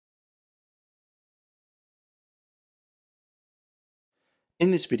In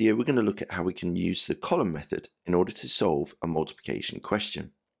this video, we're going to look at how we can use the column method in order to solve a multiplication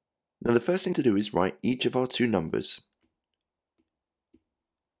question. Now, the first thing to do is write each of our two numbers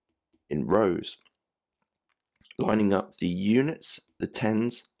in rows, lining up the units, the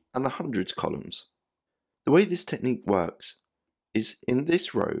tens, and the hundreds columns. The way this technique works is in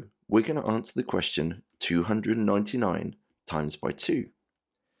this row, we're going to answer the question 299 times by 2.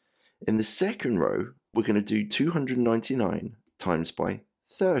 In the second row, we're going to do 299 times by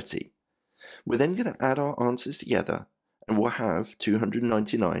 30. We're then going to add our answers together and we'll have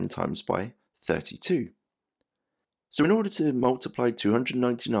 299 times by 32. So in order to multiply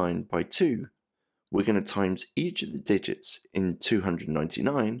 299 by 2, we're going to times each of the digits in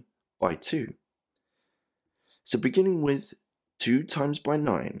 299 by 2. So beginning with 2 times by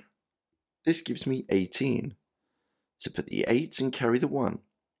 9, this gives me 18. So put the 8 and carry the 1.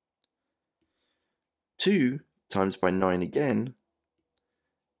 2 times by 9 again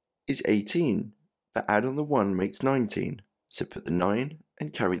is 18, but add on the 1 makes 19, so put the 9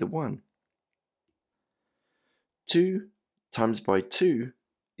 and carry the 1. 2 times by 2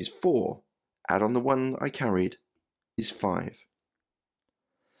 is 4, add on the 1 I carried is 5.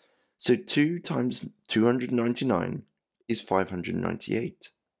 So 2 times 299 is 598.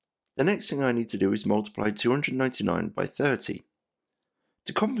 The next thing I need to do is multiply 299 by 30.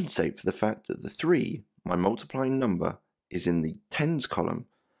 To compensate for the fact that the 3, my multiplying number, is in the tens column,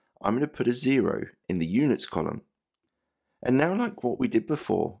 I'm going to put a 0 in the units column. And now, like what we did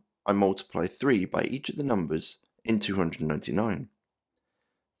before, I multiply 3 by each of the numbers in 299.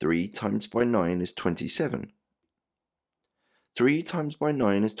 3 times by 9 is 27. 3 times by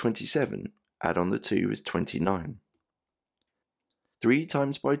 9 is 27. Add on the 2 is 29. 3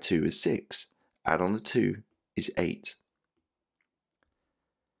 times by 2 is 6. Add on the 2 is 8.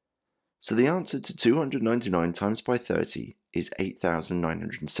 So the answer to 299 times by 30 is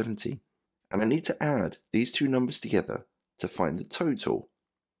 8,970. And I need to add these two numbers together to find the total.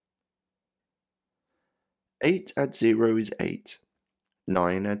 8 add 0 is 8.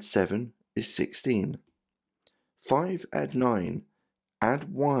 9 add 7 is 16. 5 add 9,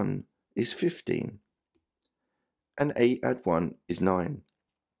 add 1 is 15. And 8 add 1 is 9.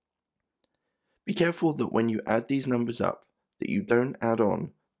 Be careful that when you add these numbers up, that you don't add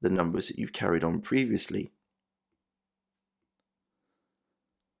on the numbers that you've carried on previously.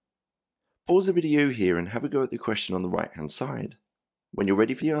 Pause the video here and have a go at the question on the right hand side. When you're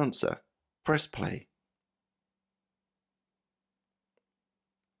ready for the answer, press play.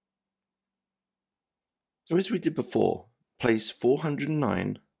 So as we did before, place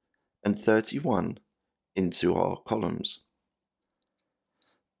 409 and 31 into our columns.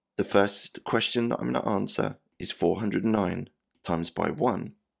 The first question that I'm going to answer is 409 times by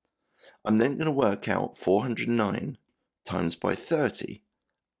 1. I'm then going to work out 409 times by 30,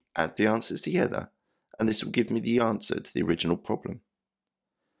 add the answers together, and this will give me the answer to the original problem.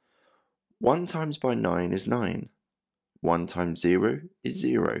 1 times by 9 is 9, 1 times 0 is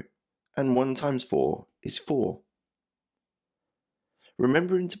 0, and 1 times 4 is 4.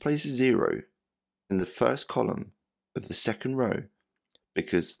 Remembering to place a 0 in the first column of the second row,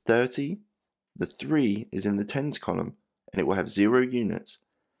 because 30, the 3 is in the tens column, and it will have 0 units.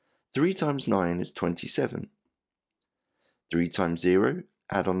 3 times 9 is 27. 3 times 0,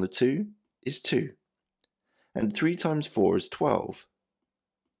 add on the 2, is 2. And 3 times 4 is 12.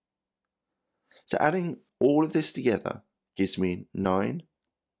 So adding all of this together gives me 9,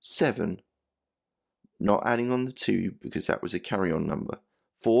 7, not adding on the 2 because that was a carry-on number.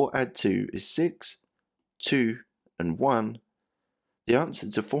 4 add 2 is 6, 2 and 1. The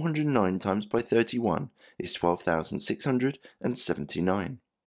answer to 409 times by 31 is 12,679.